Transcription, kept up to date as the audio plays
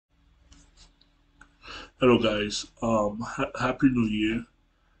Hello, guys. Happy New Year.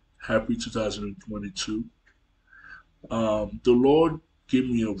 Happy 2022. The Lord gave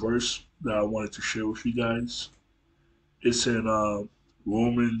me a verse that I wanted to share with you guys. It's in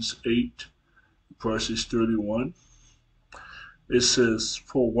Romans 8, verses 31. It says,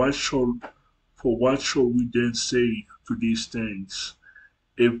 For what shall we then say to these things?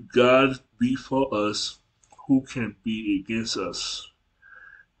 If God be for us, who can be against us?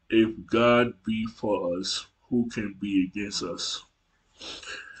 If God be for us, who can be against us?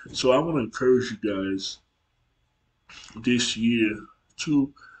 So I want to encourage you guys this year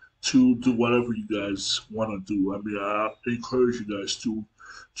to do whatever you guys want to do. I mean, I encourage you guys to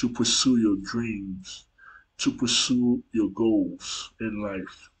pursue your dreams, to pursue your goals in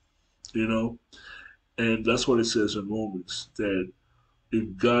life. You know, and that's what it says in Romans that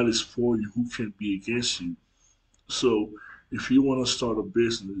if God is for you, who can be against you? So, if you want to start a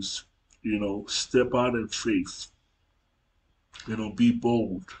business, step out in faith. Be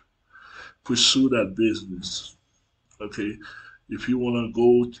bold, pursue that business. Okay, if you want to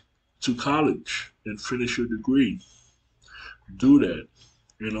go to college and finish your degree, do that.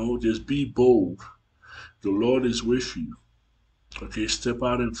 Just be bold. The Lord is with you. Okay, step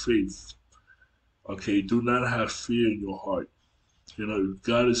out in faith. Okay, do not have fear in your heart. If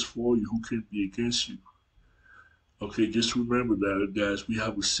God is for you, who can be against you? Okay, just remember that, guys, we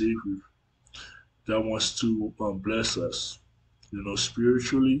have a Savior that wants to bless us.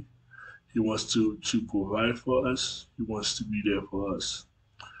 Spiritually, He wants to provide for us. He wants to be there for us.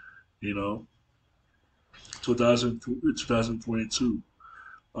 You know, 2022.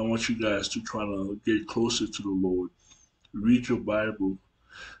 I want you guys to try to get closer to the Lord. Read your Bible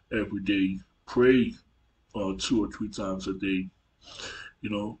every day. Pray 2 or 3 times a day.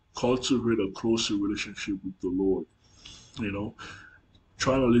 Cultivate a closer relationship with the Lord. You know,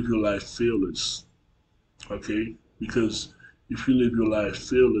 try to live your life fearless. Okay, because if you live your life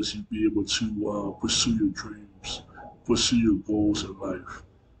fearless, you'll be able to pursue your dreams, pursue your goals in life.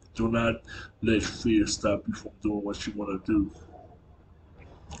 Do not let fear stop you from doing what you want to do.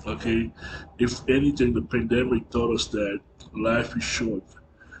 Okay, if anything, the pandemic taught us that life is short,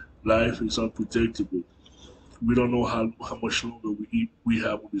 life is unpredictable. We don't know how much longer we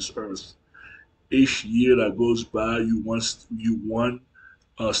have on this earth. Each year that goes by, you one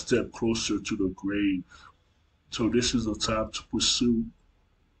step closer to the grave. So this is the time to pursue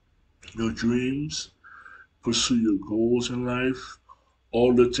your dreams, pursue your goals in life,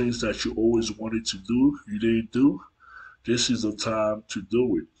 all the things that you always wanted to do, you didn't do. This is the time to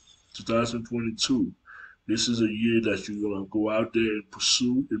do it. 2022. This is a year that you're gonna go out there and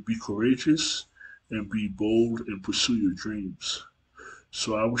pursue and be courageous and be bold and pursue your dreams.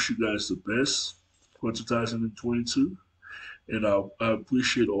 So I wish you guys the best for 2022, and I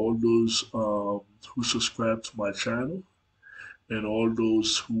appreciate all those who subscribe to my channel and all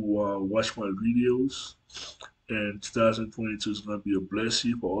those who watch my videos. And 2022 is gonna be a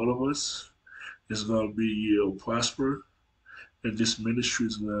blessing for all of us. It's gonna be a year of prosper, and this ministry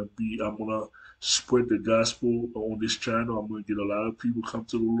is gonna be. I'm gonna spread the gospel on this channel. I'm gonna get a lot of people come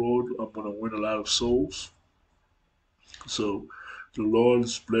to the Lord. I'm gonna win a lot of souls. So the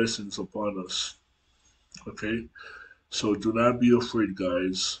Lord's blessings upon us. Okay. So do not be afraid,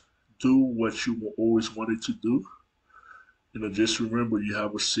 guys. Do what you always wanted to do. Just remember you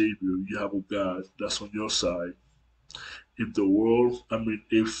have a Savior. You have a God that's on your side. If the world, I mean,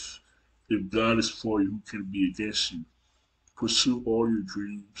 if God is for you, who can be against you? Pursue all your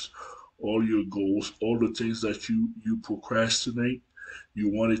dreams, all your goals, all the things that you procrastinate, you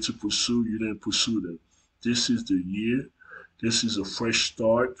wanted to pursue, you didn't pursue them. This is the year. This is a fresh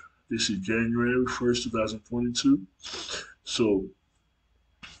start. This is January 1st, 2022. So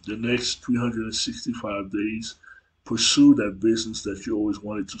the next 365 days, pursue that business that you always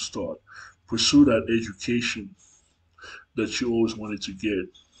wanted to start. Pursue that education that you always wanted to get,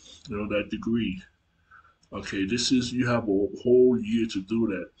 that degree. Okay, this is, you have a whole year to do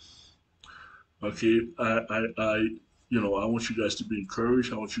that. Okay, I want you guys to be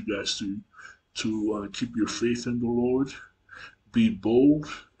encouraged. I want you guys to keep your faith in the Lord. Be bold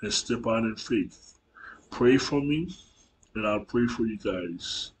and step out in faith. Pray for me, and I'll pray for you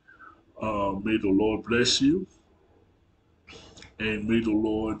guys. May the Lord bless you, and may the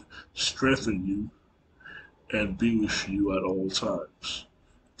Lord strengthen you and be with you at all times.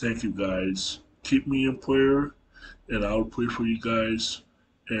 Thank you, guys. Keep me in prayer, and I'll pray for you guys,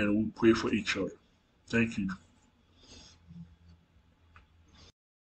 and we'll pray for each other. Thank you.